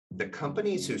the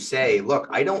companies who say, look,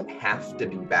 I don't have to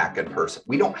be back in person.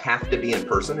 We don't have to be in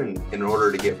person in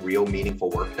order to get real meaningful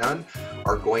work done,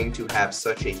 are going to have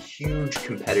such a huge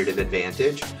competitive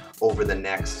advantage over the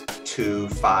next 2,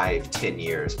 5, 10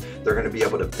 years. They're going to be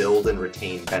able to build and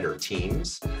retain better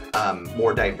teams,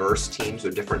 more diverse teams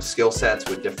with different skill sets,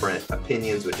 with different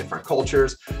opinions, with different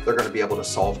cultures. They're going to be able to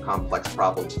solve complex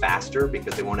problems faster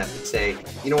because they won't have to say,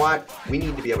 you know what, we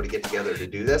need to be able to get together to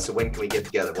do this. So when can we get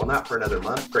together? Well, not for another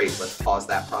month. Great, let's pause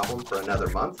that problem for another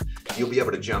month. You'll be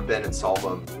able to jump in and solve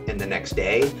them in the next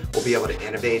day. We'll be able to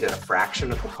innovate at a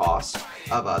fraction of the cost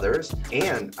of others.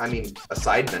 And I mean, a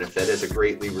side benefit is a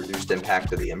greatly reduced impact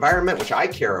to the environment, which I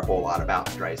care a whole lot about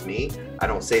and drives me. I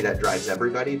don't say that drives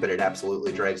everybody, but it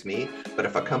absolutely drives me. But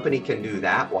if a company can do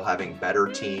that while having better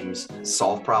teams,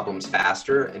 solve problems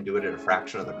faster, and do it at a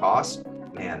fraction of the cost,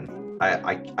 man,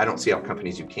 I don't see how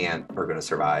companies who can't are going to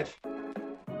survive.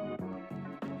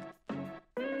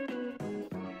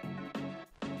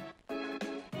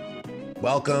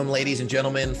 Welcome, ladies and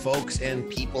gentlemen, folks and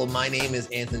people. My name is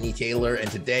Anthony Taylor, and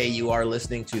today you are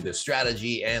listening to the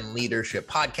Strategy and Leadership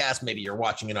Podcast. Maybe you're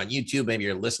watching it on YouTube, maybe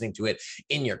you're listening to it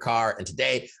in your car. And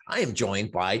today I am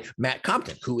joined by Matt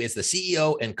Compton, who is the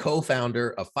CEO and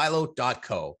co-founder of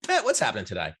Filo.co. Matt, what's happening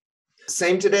today?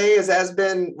 Same today as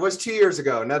was 2 years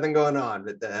ago. Nothing going on,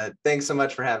 but thanks so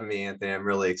much for having me, Anthony. I'm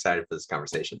really excited for this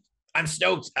conversation. I'm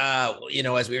stoked.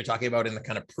 As we were talking about in the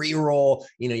kind of pre-roll,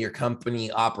 your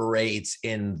company operates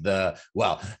in the,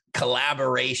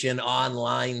 collaboration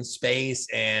online space,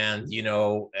 and,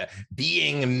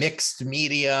 being mixed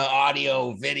media,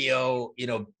 audio, video,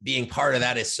 being part of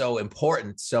that is so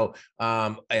important. So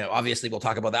obviously we'll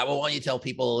talk about that. But why don't you tell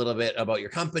people a little bit about your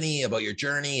company, about your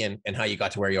journey, and how you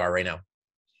got to where you are right now?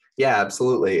 Yeah,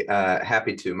 absolutely.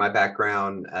 Happy to. My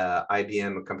background,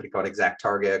 IBM, a company called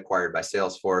ExactTarget, acquired by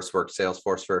Salesforce, worked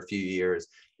Salesforce for a few years,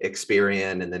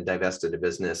 Experian, and then divested a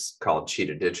business called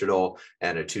Cheetah Digital,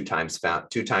 and a two-time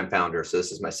founder. So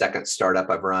this is my second startup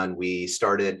I've run. We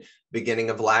started beginning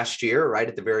of last year, right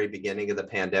at the very beginning of the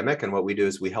pandemic. And what we do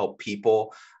is we help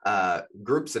people,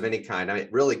 groups of any kind, I mean,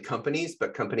 really companies,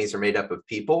 but companies are made up of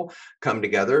people, come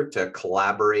together to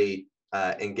collaborate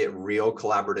and get real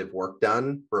collaborative work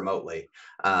done remotely.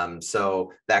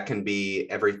 So that can be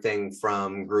everything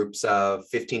from groups of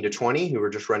 15 to 20 who are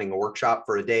just running a workshop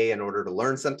for a day in order to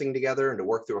learn something together and to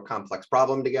work through a complex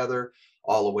problem together,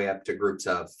 all the way up to groups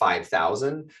of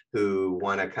 5,000 who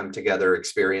want to come together,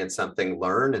 experience something,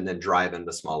 learn, and then drive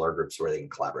into smaller groups where they can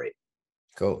collaborate.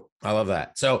 Cool. I love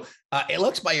that. So it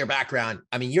looks by your background,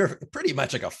 I mean, you're pretty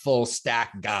much like a full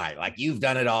stack guy. Like you've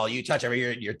done it all. You touch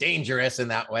every, you're dangerous in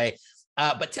that way.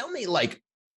 But tell me, like,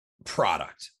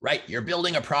 product, right? You're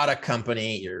building a product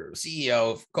company, you're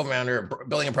CEO, co-founder,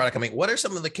 building a product company. What are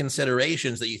some of the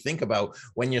considerations that you think about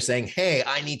when you're saying, hey,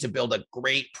 I need to build a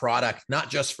great product, not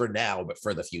just for now, but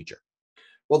for the future?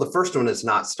 Well, the first one is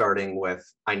not starting with,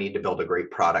 I need to build a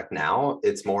great product now.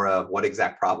 It's more of what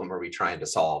exact problem are we trying to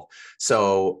solve?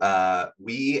 So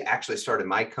we actually started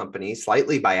my company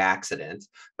slightly by accident,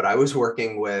 but I was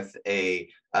working with a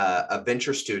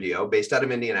venture studio based out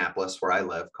of Indianapolis, where I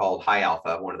live, called High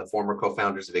Alpha. One of the former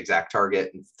co-founders of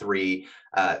ExactTarget, and three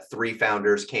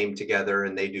founders came together,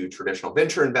 and they do traditional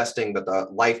venture investing, but the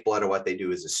lifeblood of what they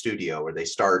do is a studio where they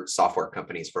start software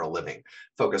companies for a living,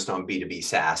 focused on B2B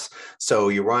SaaS. So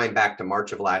you wind back to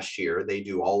March of last year, they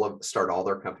do start all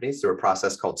their companies through a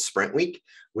process called Sprint Week,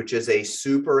 which is a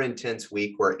super intense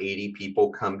week where 80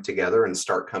 people come together and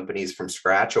start companies from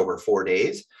scratch over 4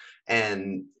 days.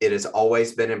 And it has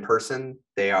always been in person.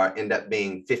 They end up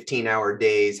being 15-hour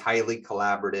days, highly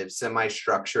collaborative,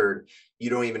 semi-structured. You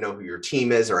don't even know who your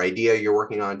team is or idea you're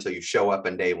working on until you show up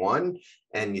on day one.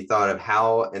 And you thought of,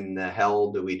 how in the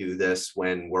hell do we do this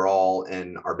when we're all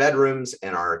in our bedrooms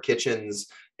and our kitchens,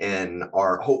 and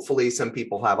hopefully some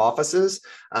people have offices.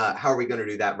 How are we going to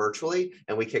do that virtually?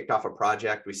 And we kicked off a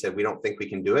project. We said, we don't think we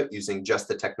can do it using just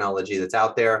the technology that's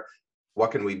out there.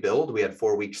 What can we build? We had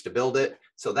 4 weeks to build it.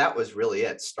 So that was really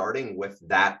it, starting with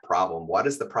that problem. What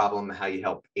is the problem? How you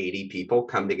help 80 people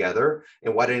come together?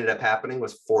 And what ended up happening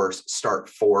was start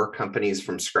 4 companies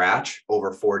from scratch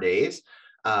over 4 days.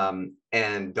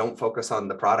 And don't focus on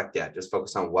the product yet. Just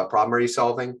focus on, what problem are you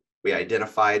solving? We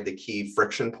identified the key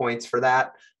friction points for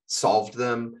that, solved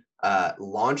them,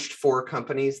 launched 4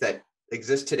 companies that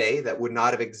exist today that would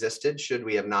not have existed should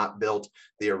we have not built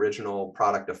the original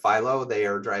product of Filo. They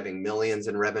are driving millions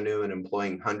in revenue and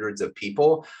employing hundreds of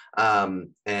people. And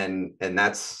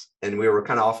we were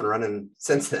kind of off and running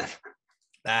since then.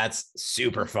 That's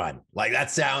super fun. Like it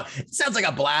sounds like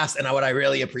a blast. And what I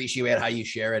really appreciate how you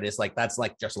share it is like, that's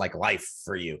like, just like life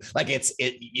for you. Like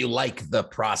you like the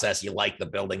process, you like the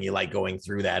building, you like going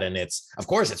through that. And of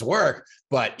course it's work,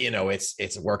 but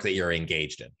it's work that you're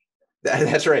engaged in.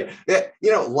 That's right.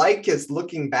 Yeah, like is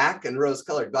looking back in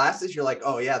rose-colored glasses. You're like,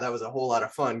 oh yeah, that was a whole lot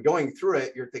of fun. Going through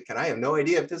it, you're thinking, I have no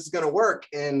idea if this is going to work,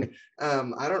 and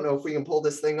I don't know if we can pull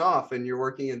this thing off. And you're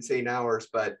working insane hours,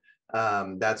 but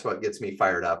that's what gets me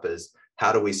fired up, is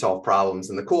how do we solve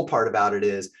problems? And the cool part about it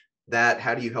is that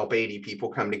how do you help 80 people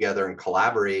come together and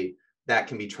collaborate? That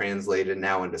can be translated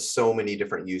now into so many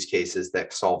different use cases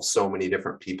that solve so many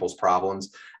different people's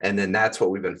problems. And then that's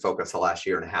what we've been focused the last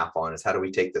year and a half on, is how do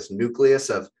we take this nucleus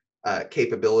of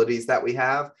capabilities that we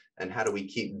have, and how do we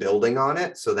keep building on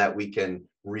it so that we can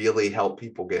really help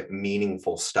people get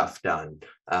meaningful stuff done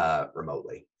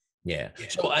remotely. Yeah.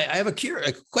 So I have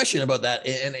a question about that,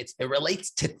 and it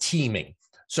relates to teaming.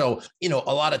 So, a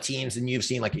lot of teams, and you've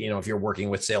seen, like, if you're working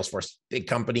with Salesforce, big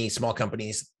companies, small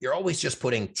companies, you're always just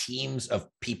putting teams of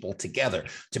people together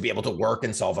to be able to work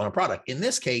and solve on a product. In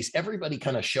this case, everybody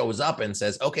kind of shows up and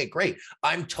says, okay, great.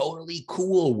 I'm totally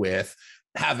cool with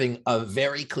having a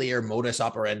very clear modus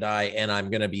operandi, and I'm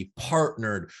going to be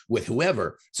partnered with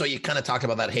whoever. So you kind of talked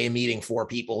about that, hey, meeting 4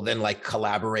 people, then like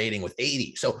collaborating with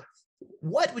 80. So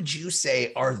what would you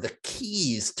say are the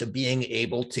keys to being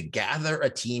able to gather a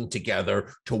team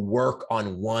together to work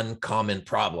on one common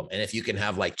problem? And if you can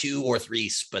have like 2 or 3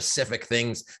 specific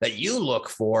things that you look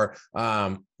for,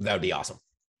 that would be awesome.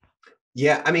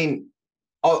 Yeah, I mean,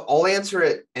 I'll answer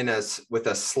it with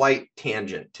a slight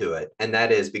tangent to it. And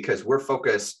that is because we're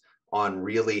focused on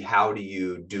really how do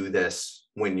you do this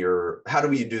how do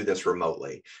we do this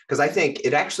remotely? Because I think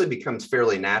it actually becomes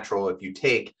fairly natural if you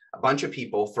take a bunch of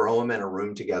people, throw them in a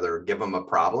room together, give them a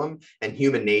problem, and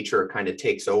human nature kind of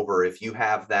takes over if you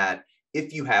have that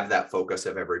focus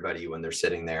of everybody when they're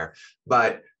sitting there.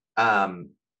 But the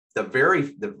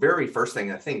very first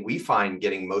thing, I think we find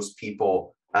getting most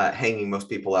people hanging most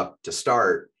people up to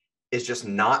start is just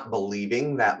not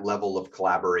believing that level of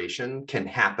collaboration can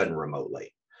happen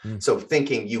remotely. So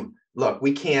thinking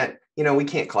we can't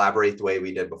collaborate the way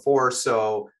we did before.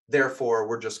 So therefore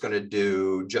we're just going to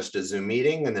do just a Zoom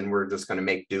meeting, and then we're just going to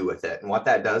make do with it. And what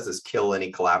that does is kill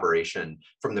any collaboration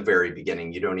from the very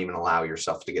beginning. You don't even allow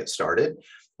yourself to get started.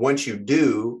 Once you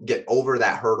do get over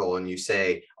that hurdle and you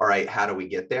say, all right, how do we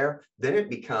get there? Then it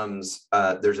becomes,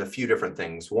 there's a few different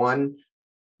things. One,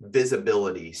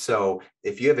 visibility. So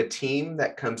if you have a team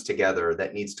that comes together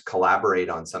that needs to collaborate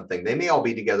on something, they may all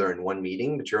be together in one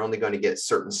meeting, but you're only going to get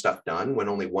certain stuff done when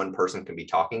only one person can be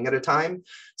talking at a time.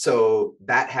 So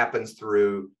that happens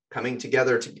through coming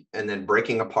together and then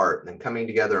breaking apart, and then coming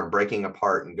together and breaking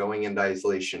apart and going into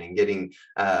isolation and getting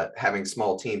having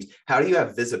small teams. How do you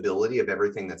have visibility of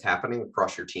everything that's happening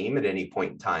across your team at any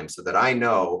point in time, so that I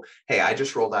know, hey, I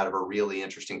just rolled out of a really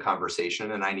interesting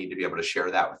conversation and I need to be able to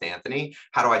share that with Anthony.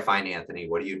 How do I find Anthony?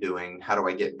 What are you doing? How do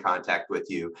I get in contact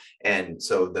with you? And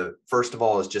so the first of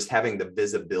all is just having the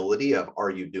visibility of, are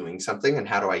you doing something, and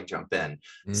how do I jump in?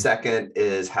 Second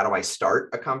is, how do I start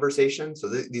a conversation? So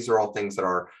these are all things that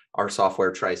our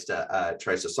software tries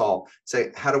to solve.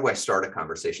 Say, how do I start a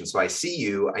conversation? So I see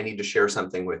you, I need to share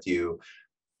something with you.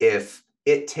 If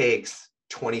it takes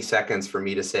 20 seconds for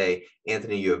me to say,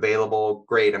 Anthony, you available?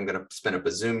 Great. I'm going to spin up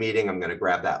a Zoom meeting. I'm going to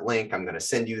grab that link. I'm going to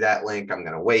send you that link. I'm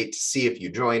going to wait to see if you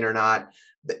join or not.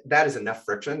 That is enough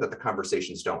friction that the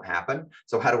conversations don't happen.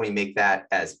 So how do we make that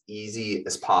as easy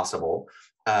as possible?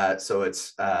 So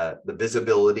it's the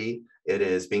visibility. It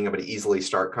is being able to easily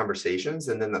start conversations.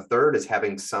 And then the third is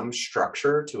having some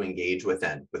structure to engage with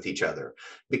each other.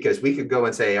 Because we could go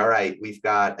and say, all right, we've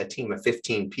got a team of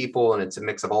 15 people and it's a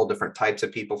mix of all different types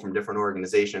of people from different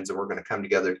organizations, and we're going to come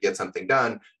together to get something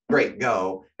done. Great,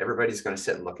 go. Everybody's going to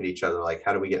sit and look at each other like,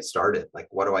 how do we get started? Like,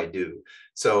 what do I do?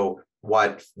 So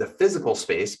what the physical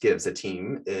space gives a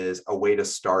team is a way to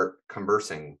start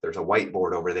conversing. There's a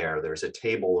whiteboard over there. There's a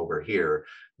table over here.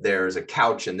 There's a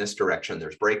couch in this direction.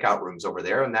 There's breakout rooms over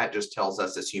there. And that just tells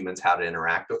us as humans how to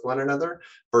interact with one another.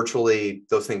 Virtually,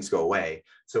 those things go away.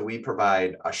 So we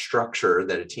provide a structure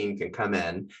that a team can come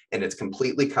in, and it's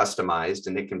completely customized,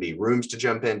 and it can be rooms to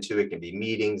jump into. It can be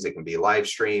meetings. It can be live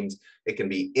streams. It can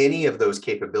be any of those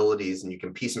capabilities, and you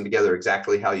can piece them together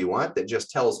exactly how you want. That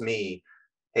just tells me,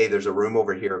 hey, there's a room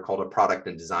over here called a product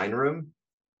and design room.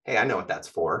 Hey, I know what that's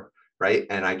for, right?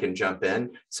 And I can jump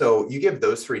in. So you give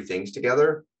those 3 things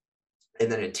together,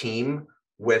 and then a team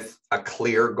with a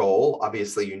clear goal.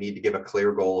 Obviously, you need to give a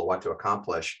clear goal of what to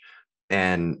accomplish,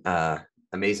 and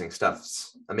amazing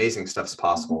stuff's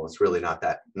possible. It's really not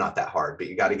that hard, but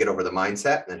you got to get over the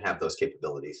mindset and then have those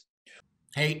capabilities.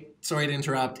 Hey, sorry to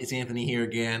interrupt. It's Anthony here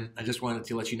again. I just wanted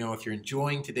to let you know if you're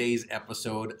enjoying today's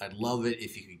episode, I'd love it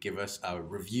if you could give us a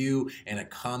review and a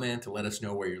comment to let us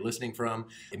know where you're listening from.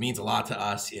 It means a lot to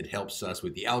us. It helps us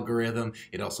with the algorithm.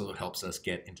 It also helps us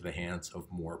get into the hands of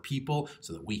more people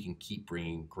so that we can keep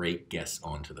bringing great guests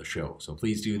onto the show. So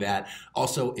please do that.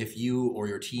 Also, if you or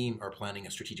your team are planning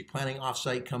a strategic planning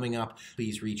offsite coming up,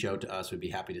 please reach out to us. We'd be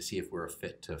happy to see if we're a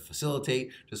fit to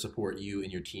facilitate, to support you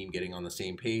and your team getting on the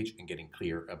same page and getting clear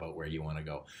about where you want to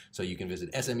go. So you can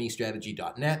visit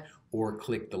smestrategy.net or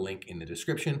click the link in the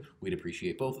description. We'd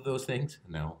appreciate both of those things.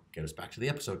 And now get us back to the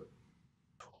episode.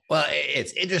 Well,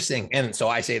 it's interesting. And so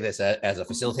I say this as a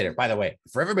facilitator, by the way,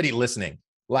 for everybody listening,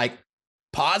 like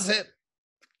pause it,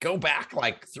 go back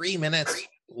like 3 minutes,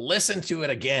 listen to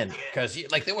it again, because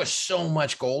like there was so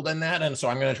much gold in that. And so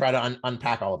I'm going to try to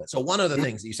unpack all of it. So one of the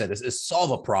things that you said is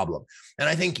solve a problem. And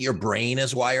I think your brain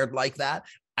is wired like that.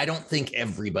 I don't think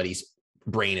everybody's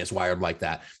brain is wired like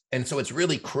that. And so it's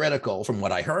really critical from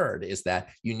what I heard is that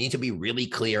you need to be really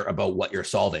clear about what you're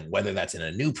solving, whether that's in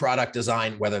a new product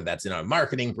design, whether that's in a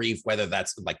marketing brief, whether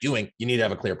that's like you need to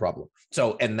have a clear problem.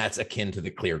 So, and that's akin to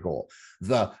the clear goal.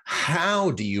 The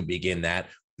how do you begin that?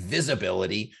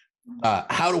 Visibility.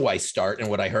 How do I start? And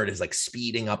what I heard is like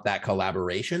speeding up that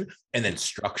collaboration, and then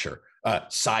structure.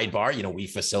 Sidebar, we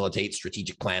facilitate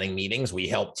strategic planning meetings. We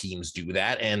help teams do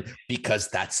that. And because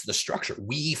that's the structure,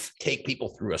 we take people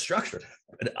through a structure.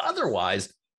 But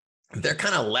otherwise, they're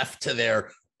kind of left to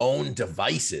their own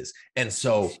devices. And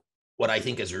so what I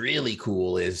think is really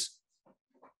cool is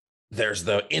there's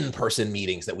the in-person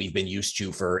meetings that we've been used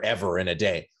to forever and a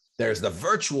day. There's the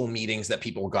virtual meetings that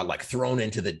people got like thrown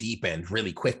into the deep end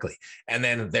really quickly. And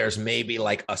then there's maybe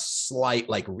like a slight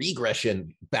like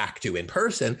regression back to in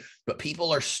person, but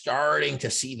people are starting to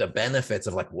see the benefits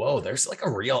of like, whoa, there's like a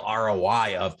real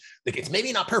ROI of like, it's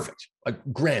maybe not perfect.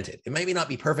 Granted, it may not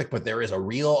be perfect, but there is a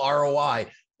real ROI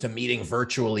to meeting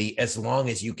virtually as long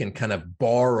as you can kind of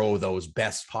borrow those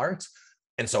best parts.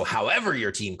 And so however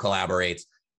your team collaborates,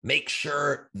 make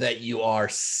sure that you are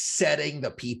setting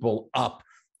the people up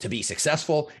to be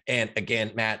successful. And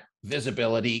again, Matt,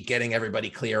 visibility, getting everybody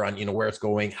clear on, where it's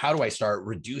going. How do I start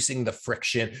reducing the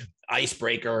friction?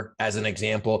 Icebreaker as an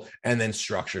example, and then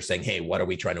structure saying, hey, what are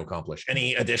we trying to accomplish?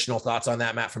 Any additional thoughts on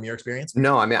that, Matt, from your experience?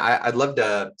 No, I mean, I'd love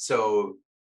to. So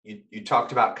you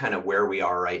talked about kind of where we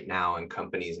are right now in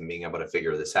companies and being able to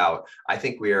figure this out. I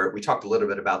think we talked a little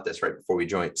bit about this right before we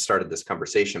started this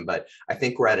conversation, but I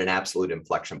think we're at an absolute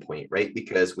inflection point, right?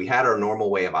 Because we had our normal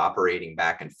way of operating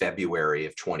back in February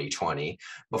of 2020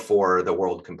 before the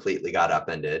world completely got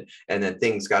upended. And then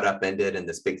things got upended and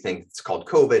this big thing, it's called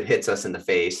COVID, hits us in the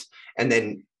face. And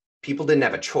then people didn't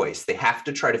have a choice. They have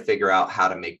to try to figure out how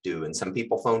to make do. And some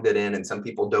people phoned it in and some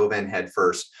people dove in head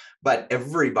first, but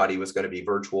everybody was going to be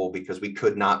virtual because we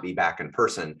could not be back in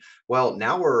person. Well,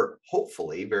 now we're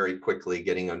hopefully very quickly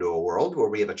getting into a world where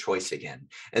we have a choice again.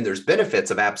 And there's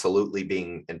benefits of absolutely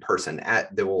being in person.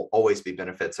 There will always be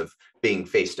benefits of being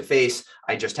face-to-face.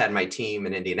 I just had my team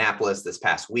in Indianapolis this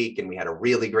past week, and we had a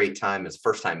really great time. It's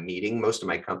first time meeting most of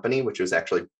my company, which was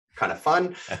actually kind of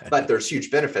fun, but there's huge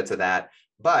benefits of that.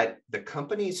 But the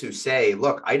companies who say,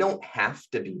 look, I don't have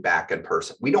to be back in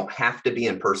person, we don't have to be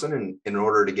in person in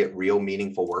order to get real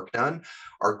meaningful work done,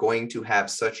 are going to have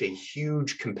such a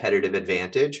huge competitive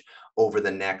advantage over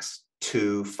the next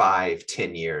 2, 5,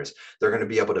 10 years. They're going to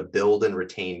be able to build and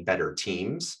retain better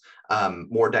teams,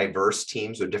 more diverse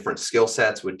teams with different skill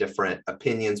sets, with different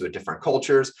opinions, with different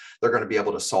cultures. They're going to be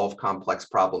able to solve complex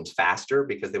problems faster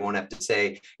because they won't have to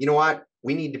say, you know what,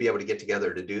 we need to be able to get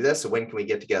together to do this. So when can we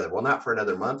get together? Well, not for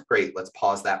another month. Great. Let's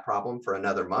pause that problem for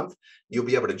another month. You'll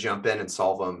be able to jump in and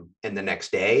solve them in the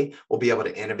next day. We'll be able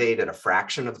to innovate at a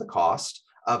fraction of the cost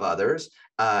of others.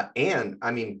 And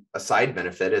I mean, a side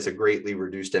benefit is a greatly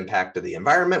reduced impact to the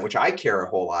environment, which I care a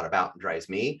whole lot about and drives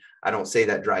me. I don't say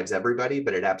that drives everybody,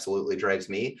 but it absolutely drives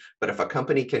me. But if a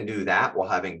company can do that while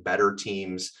having better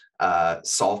teams,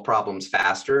 solve problems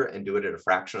faster and do it at a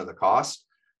fraction of the cost,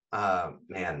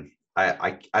 man,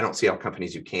 I don't see how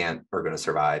companies who can't are going to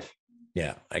survive.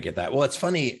 Yeah, I get that. Well, it's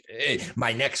funny.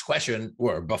 My next question,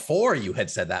 or before you had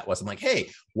said that, was I'm like,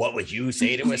 hey, what would you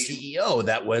say to a CEO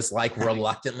that was like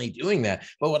reluctantly doing that?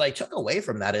 But what I took away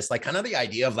from that is like kind of the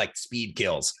idea of like speed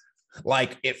kills.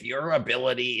 Like if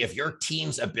your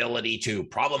team's ability to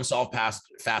problem solve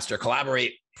faster,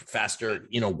 collaborate faster,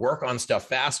 work on stuff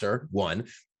faster, one,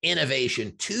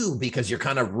 innovation, two, because you're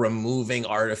kind of removing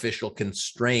artificial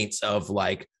constraints of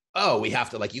like, oh, we have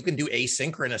to like, you can do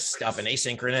asynchronous stuff, and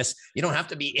asynchronous, you don't have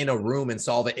to be in a room and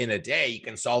solve it in a day. You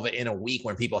can solve it in a week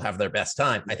when people have their best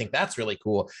time. I think that's really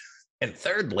cool. And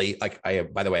thirdly, like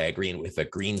by the way, I agree with the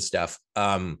green stuff.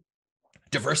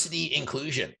 Diversity,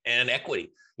 inclusion, and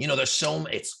equity. There's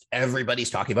it's everybody's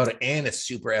talking about it, and it's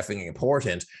super effing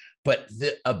important. But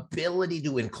the ability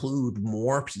to include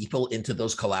more people into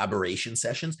those collaboration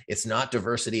sessions, it's not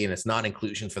diversity and it's not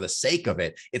inclusion for the sake of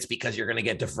it. It's because you're going to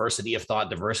get diversity of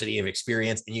thought, diversity of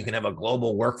experience, and you can have a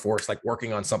global workforce like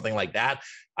working on something like that.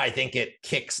 I think it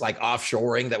kicks like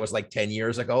offshoring that was like 10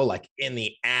 years ago, like in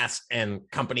the ass, and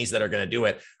companies that are going to do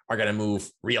it are going to move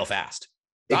real fast.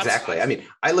 Exactly. I mean,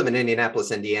 I live in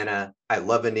Indianapolis, Indiana. I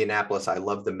love Indianapolis. I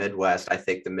love the Midwest. I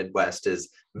think the Midwest is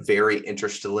very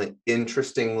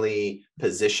interestingly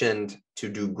positioned to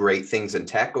do great things in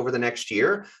tech over the next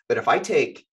year. But if I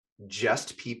take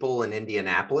just people in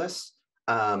Indianapolis,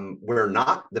 we're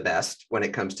not the best when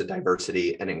it comes to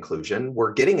diversity and inclusion.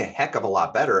 We're getting a heck of a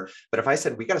lot better. But if I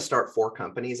said, we got to start 4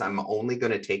 companies, I'm only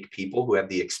going to take people who have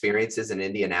the experiences in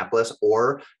Indianapolis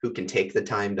or who can take the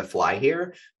time to fly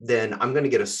here, then I'm going to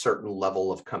get a certain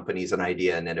level of companies and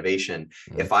idea and innovation.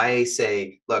 Mm-hmm. If I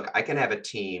say, look, I can have a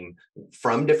team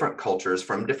from different cultures,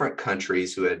 from different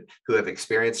countries who have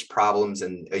experienced problems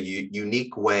in a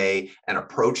unique way and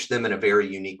approach them in a very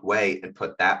unique way and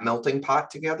put that melting pot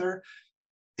together,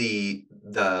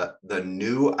 the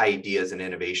new ideas and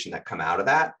innovation that come out of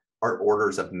that are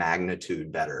orders of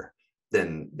magnitude better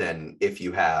than if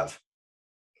you have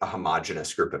a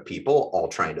homogenous group of people all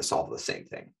trying to solve the same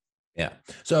thing. Yeah.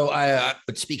 So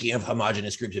speaking of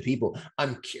homogenous groups of people,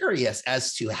 I'm curious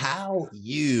as to how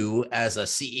you, as a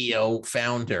CEO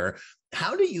founder,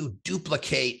 how do you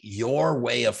duplicate your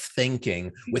way of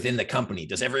thinking within the company?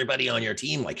 Does everybody on your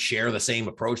team like share the same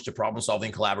approach to problem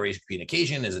solving, collaboration,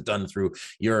 communication? Is it done through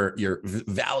your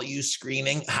value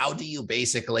screening? How do you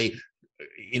basically,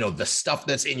 the stuff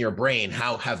that's in your brain,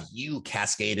 how have you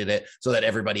cascaded it so that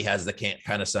everybody has the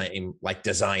kind of same like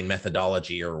design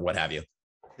methodology or what have you?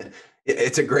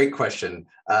 It's a great question.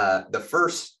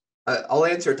 I'll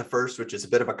answer it the first, which is a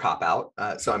bit of a cop-out.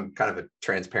 So I'm kind of a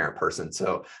transparent person.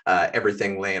 So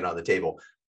everything laying on the table.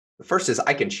 The first is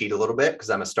I can cheat a little bit because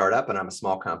I'm a startup and I'm a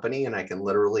small company, and I can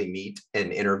literally meet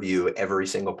and interview every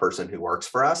single person who works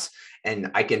for us. And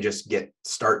I can just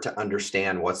start to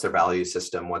understand what's their value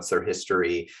system, what's their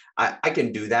history. I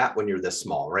can do that when you're this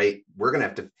small, right? We're going to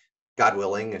have to, God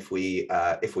willing, if we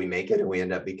make it and we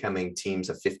end up becoming teams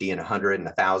of 50 and 100 and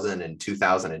 1,000 and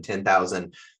 2,000 and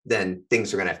 10,000, then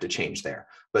things are going to have to change there.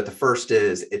 But the first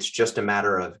is it's just a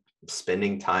matter of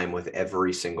spending time with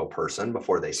every single person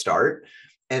before they start.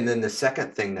 And then the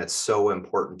second thing that's so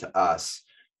important to us,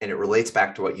 and it relates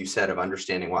back to what you said of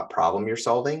understanding what problem you're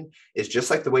solving, is just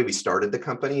like the way we started the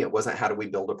company. It wasn't how do we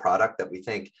build a product that we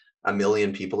think 1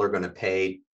 million people are going to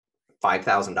pay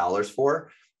 $5,000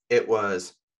 for. It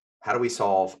was, how do we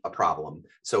solve a problem?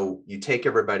 So you take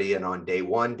everybody in on day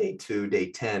 1, day 2,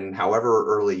 day 10, however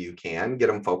early you can, get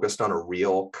them focused on a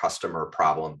real customer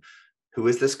problem. Who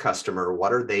is this customer?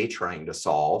 What are they trying to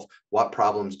solve? What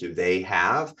problems do they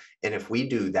have? And if we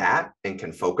do that and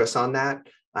can focus on that,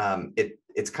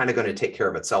 it's kind of going to take care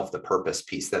of itself, the purpose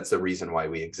piece. That's the reason why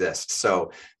we exist.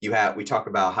 So we talk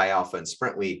about High Alpha and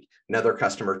Sprint Week. Another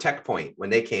customer, TechPoint,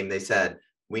 when they came, they said,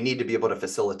 we need to be able to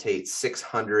facilitate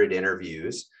 600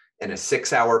 interviews in a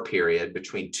 6-hour period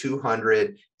between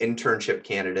 200 internship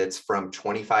candidates from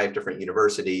 25 different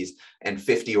universities and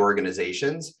 50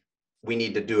 organizations. We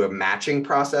need to do a matching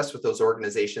process with those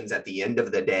organizations at the end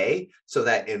of the day so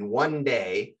that in one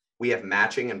day, we have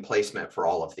matching and placement for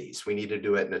all of these. We need to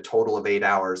do it in a total of 8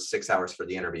 hours, 6 hours for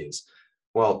the interviews.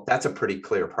 Well, that's a pretty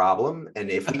clear problem.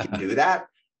 And if we can do that,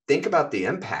 think about the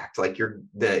impact, like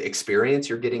the experience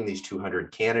you're getting, these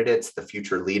 200 candidates, the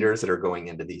future leaders that are going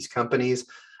into these companies.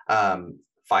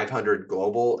 500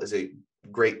 Global is a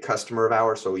great customer of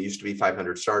ours. So we used to be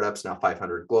 500 startups, now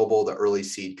 500 Global, the early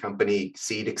seed company,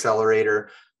 seed accelerator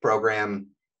program.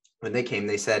 When they came,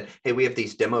 they said, hey, we have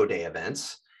these demo day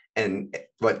events. And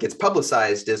what gets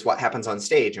publicized is what happens on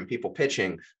stage and people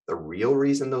pitching. The real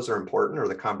reason those are important are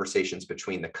the conversations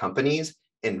between the companies,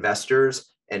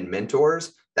 investors, and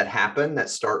mentors that happen, that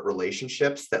start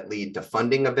relationships, that lead to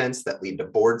funding events, that lead to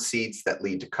board seats, that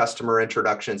lead to customer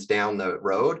introductions down the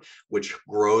road, which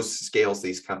scales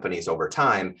these companies over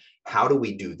time. How do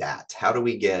we do that? How do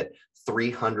we get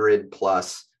 300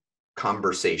 plus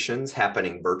conversations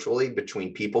happening virtually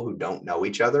between people who don't know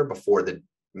each other before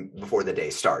the day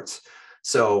starts?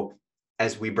 So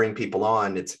as we bring people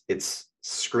on, it's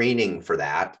screening for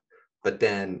that, but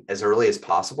then as early as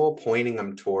possible, pointing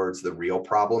them towards the real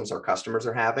problems our customers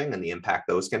are having and the impact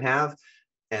those can have.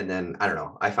 And then, I don't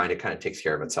know, I find it kind of takes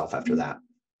care of itself after that.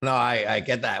 No, I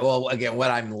get that. Well, again, what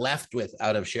I'm left with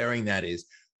out of sharing that is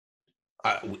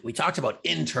we talked about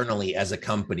internally as a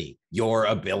company, your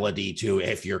ability to,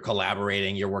 if you're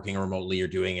collaborating, you're working remotely, you're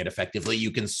doing it effectively,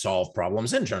 you can solve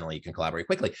problems internally, you can collaborate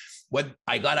quickly. What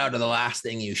I got out of the last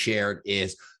thing you shared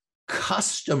is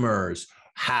customers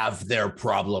have their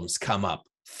problems come up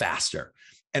faster.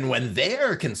 And when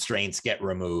their constraints get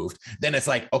removed, then it's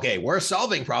like, okay, we're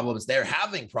solving problems, they're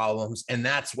having problems. And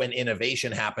that's when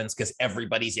innovation happens, because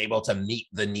everybody's able to meet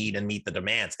the need and meet the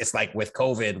demands. It's like with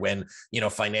COVID, when,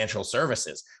 financial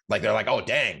services, like they're like, oh,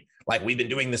 dang, like we've been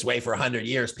doing this way for 100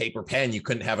 years, paper pen, you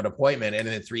couldn't have an appointment. And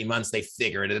in 3 months, they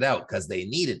figured it out because they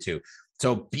needed to.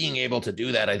 So being able to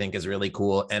do that, I think, is really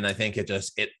cool. And I think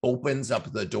it opens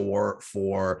up the door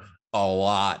for a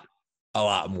lot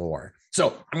more. So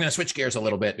I'm going to switch gears a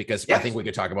little bit, because I think we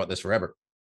could talk about this forever.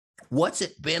 What's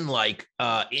it been like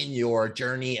in your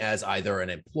journey as either an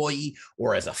employee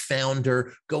or as a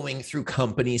founder, going through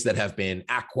companies that have been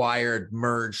acquired,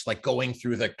 merged, like going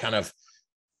through that kind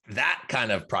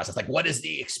of process? Like, what is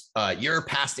your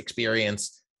past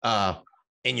experience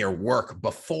in your work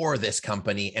before this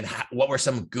company, and what were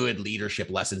some good leadership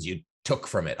lessons you took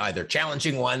from it, either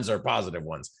challenging ones or positive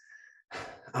ones?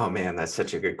 Oh man, that's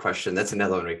such a good question. That's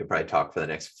another one we could probably talk for the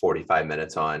next 45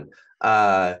 minutes on.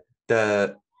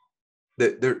 There's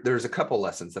a couple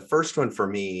lessons. The first one for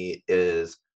me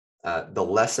is the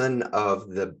lesson of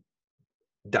the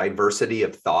diversity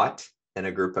of thought in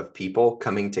a group of people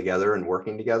coming together and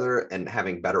working together and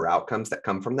having better outcomes that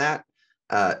come from that.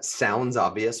 Sounds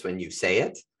obvious when you say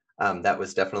it. That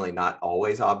was definitely not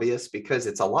always obvious, because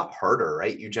it's a lot harder,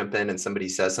 right? You jump in and somebody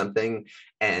says something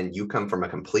and you come from a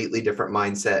completely different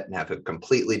mindset and have a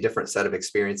completely different set of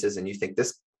experiences. And you think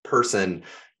this person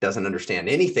doesn't understand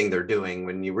anything they're doing,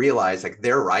 when you realize like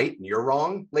they're right and you're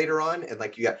wrong later on. And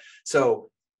like you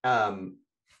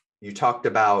talked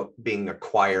about being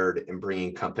acquired and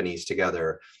bringing companies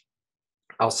together.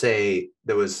 I'll say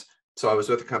so I was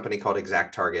with a company called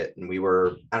ExactTarget, and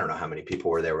I don't know how many people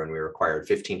were there when we were acquired,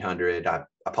 1,500.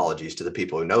 Apologies to the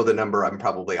people who know the number. I'm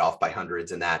probably off by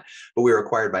hundreds in that, but we were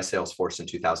acquired by Salesforce in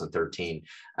 2013.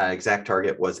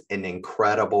 ExactTarget was an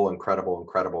incredible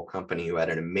company who had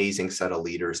an amazing set of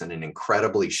leaders and an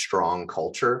incredibly strong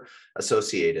culture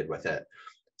associated with it.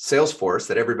 Salesforce,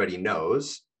 that everybody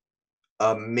knows,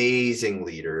 amazing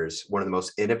leaders, one of the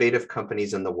most innovative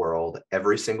companies in the world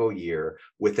every single year,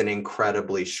 with an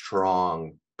incredibly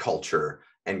strong culture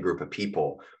and group of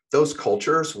people. Those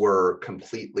cultures were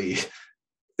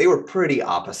they were pretty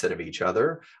opposite of each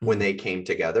other when they came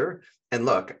together. And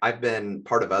look, I've been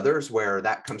part of others where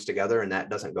that comes together and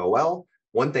that doesn't go well.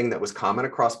 One thing that was common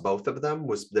across both of them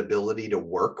was the ability to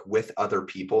work with other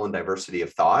people and diversity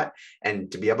of thought,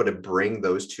 and to be able to bring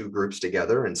those two groups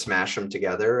together and smash them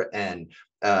together. And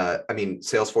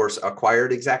Salesforce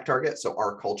acquired ExactTarget, so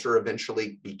our culture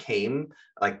eventually became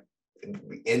like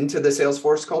into the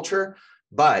Salesforce culture.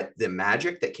 But the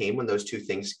magic that came when those two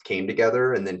things came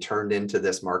together and then turned into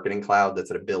this marketing cloud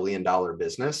that's at $1 billion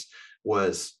business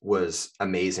was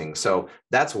amazing. So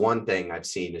that's one thing I've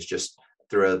seen, is just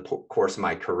through the course of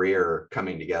my career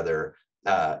coming together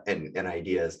and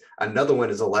ideas. Another one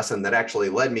is a lesson that actually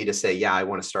led me to say, yeah, I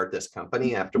want to start this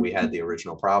company after we had the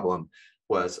original problem.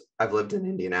 I've lived in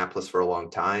Indianapolis for a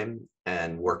long time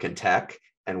and work in tech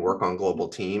and work on global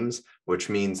teams, which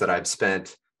means that I've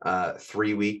spent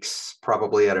 3 weeks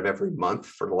probably out of every month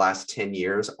for the last 10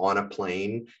 years on a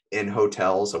plane, in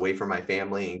hotels, away from my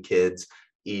family and kids,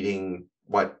 eating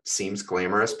what seems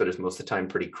glamorous, but is most of the time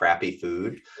pretty crappy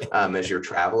food as you're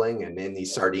traveling, and in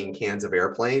these sardine cans of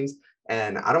airplanes.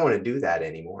 And I don't want to do that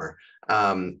anymore.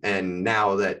 And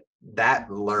now that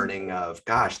learning of,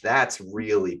 gosh, that's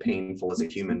really painful as a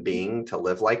human being to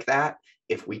live like that.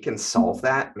 If we can solve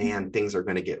that, man, things are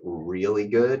going to get really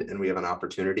good, and we have an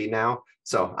opportunity now.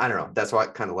 So I don't know. That's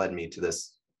what kind of led me to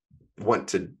this, want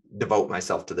to devote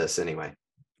myself to this anyway.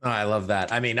 Oh, I love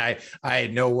that. I mean, I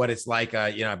know what it's like.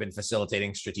 I've been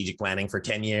facilitating strategic planning for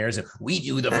 10 years, and we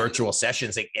do the virtual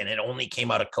sessions, and it only came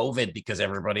out of COVID because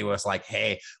everybody was like,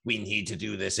 hey, we need to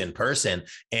do this in person.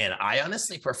 And I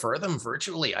honestly prefer them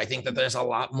virtually. I think that there's a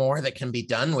lot more that can be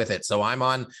done with it. So I'm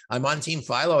on Team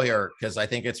Filo here, because I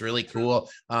think it's really cool.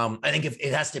 I think if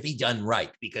it has to be done right,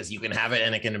 because you can have it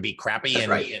and it can be crappy. That's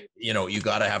right. And you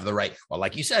got to have the right, well,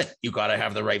 like you said, you got to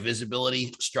have the right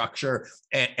visibility, structure,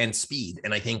 and speed.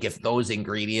 And I think if those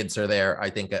ingredients are there, I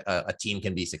think a team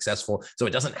can be successful. So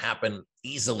it doesn't happen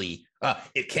easily.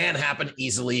 It can happen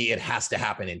easily. It has to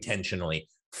happen intentionally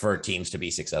for teams to be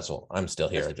successful. I'm still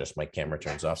here. Just my camera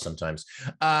turns off sometimes.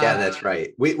 Yeah, that's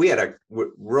right. We had a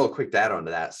real quick add on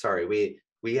to that. Sorry.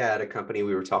 We had a company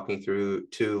we were talking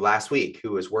to last week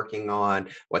who was working on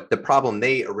what the problem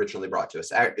they originally brought to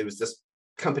us. It was this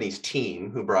company's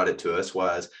team who brought it to us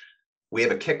was, we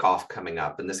have a kickoff coming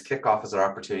up, and this kickoff is our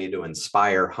opportunity to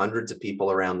inspire hundreds of people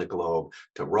around the globe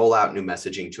to roll out new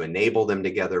messaging, to enable them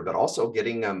together, but also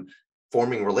getting them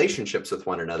forming relationships with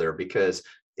one another. Because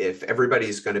if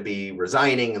everybody's going to be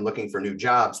resigning and looking for new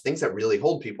jobs, things that really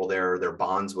hold people there are their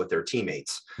bonds with their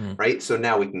teammates, right? So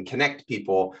now we can connect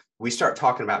people. We start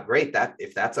talking about, great, that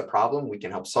if that's a problem, we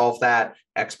can help solve that.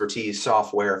 Expertise,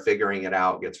 software, figuring it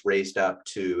out gets raised up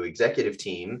to executive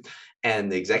team.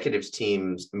 And the executive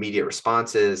team's immediate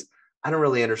response is, I don't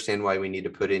really understand why we need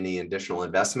to put any additional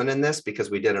investment in this,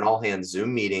 because we did an all hands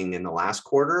Zoom meeting in the last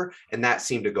quarter and that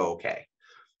seemed to go okay.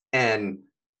 And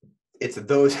it's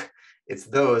those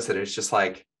that it's just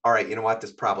like, all right, you know what,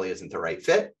 this probably isn't the right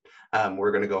fit.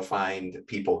 We're going to go find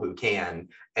people who can.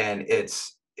 And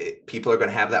people are going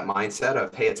to have that mindset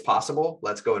of, hey, it's possible.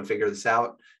 Let's go and figure this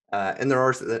out. And there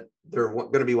are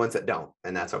going to be ones that don't,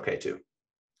 and that's okay too.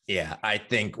 Yeah, I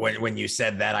think when you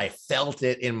said that, I felt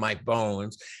it in my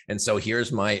bones. And so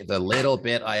here's the little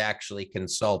bit I actually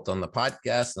consult on the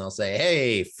podcast, and I'll say,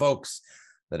 hey, folks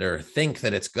that think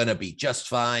that it's going to be just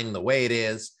fine the way it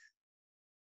is,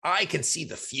 I can see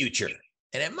the future,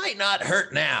 and it might not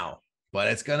hurt now, but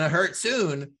it's going to hurt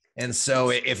soon. And so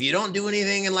if you don't do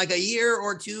anything in like a year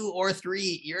or 2 or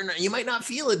 3, you might not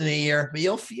feel it in a year, but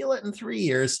you'll feel it in 3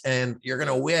 years. And you're going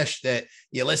to wish that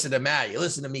you listen to Matt, you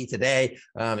listen to me today.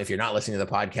 If you're not listening to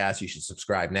the podcast, you should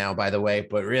subscribe now, by the way,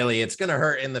 but really it's going to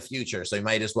hurt in the future. So you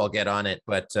might as well get on it.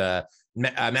 But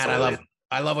Matt,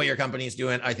 I love what your company is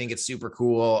doing. I think it's super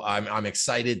cool. I'm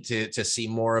excited to see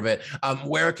more of it.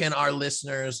 Where can our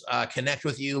listeners connect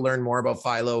with you, learn more about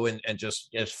Filo, and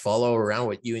just follow around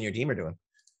what you and your team are doing?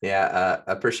 Yeah,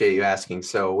 appreciate you asking.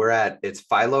 So it's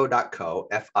philo.co,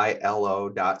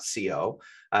 Filo.co.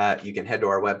 You can head to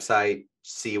our website,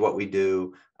 see what we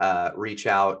do, reach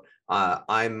out.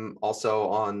 I'm also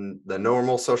on the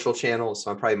normal social channels, so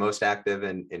I'm probably most active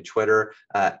in Twitter,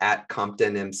 at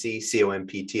Compton MC,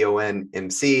 COMPTON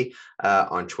MC,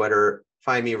 on Twitter.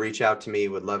 Find me, reach out to me.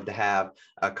 Would love to have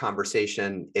a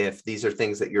conversation. If these are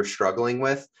things that you're struggling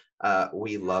with,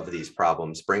 we love these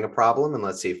problems. Bring a problem and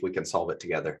let's see if we can solve it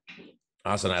together.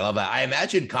 Awesome. I love that. I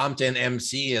imagine Compton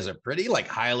MC is a pretty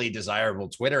highly desirable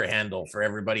Twitter handle for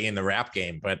everybody in the rap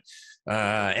game. But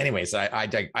anyways, I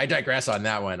digress on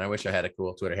that one. I wish I had a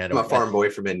cool Twitter handle. I'm a farm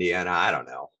boy from Indiana. I don't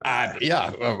know.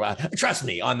 Trust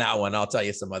me on that one. I'll tell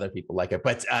you some other people like it.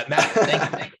 But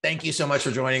Matt, thank you so much for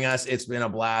joining us. It's been a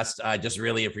blast. I just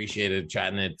really appreciated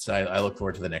chatting it. I look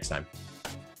forward to the next time.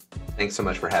 Thanks so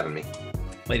much for having me.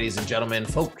 Ladies and gentlemen,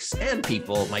 folks and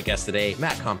people, my guest today,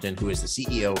 Matt Compton, who is the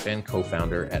CEO and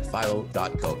co-founder at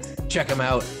Filo.co. Check him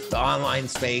out. The online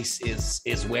space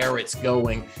is where it's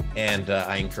going. And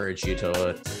I encourage you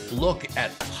to look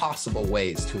at possible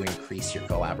ways to increase your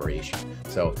collaboration.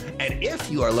 And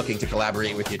if you are looking to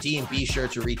collaborate with your team, be sure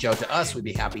to reach out to us. We'd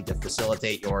be happy to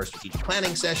facilitate your strategic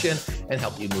planning session and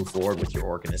help you move forward with your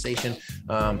organization.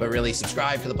 But really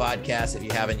subscribe to the podcast if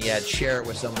you haven't yet. Share it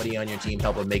with somebody on your team.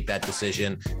 Help them make that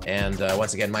decision. And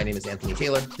once again, my name is Anthony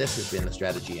Taylor. This has been the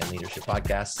Strategy and Leadership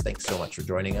Podcast. Thanks so much for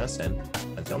joining us. And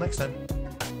until next time.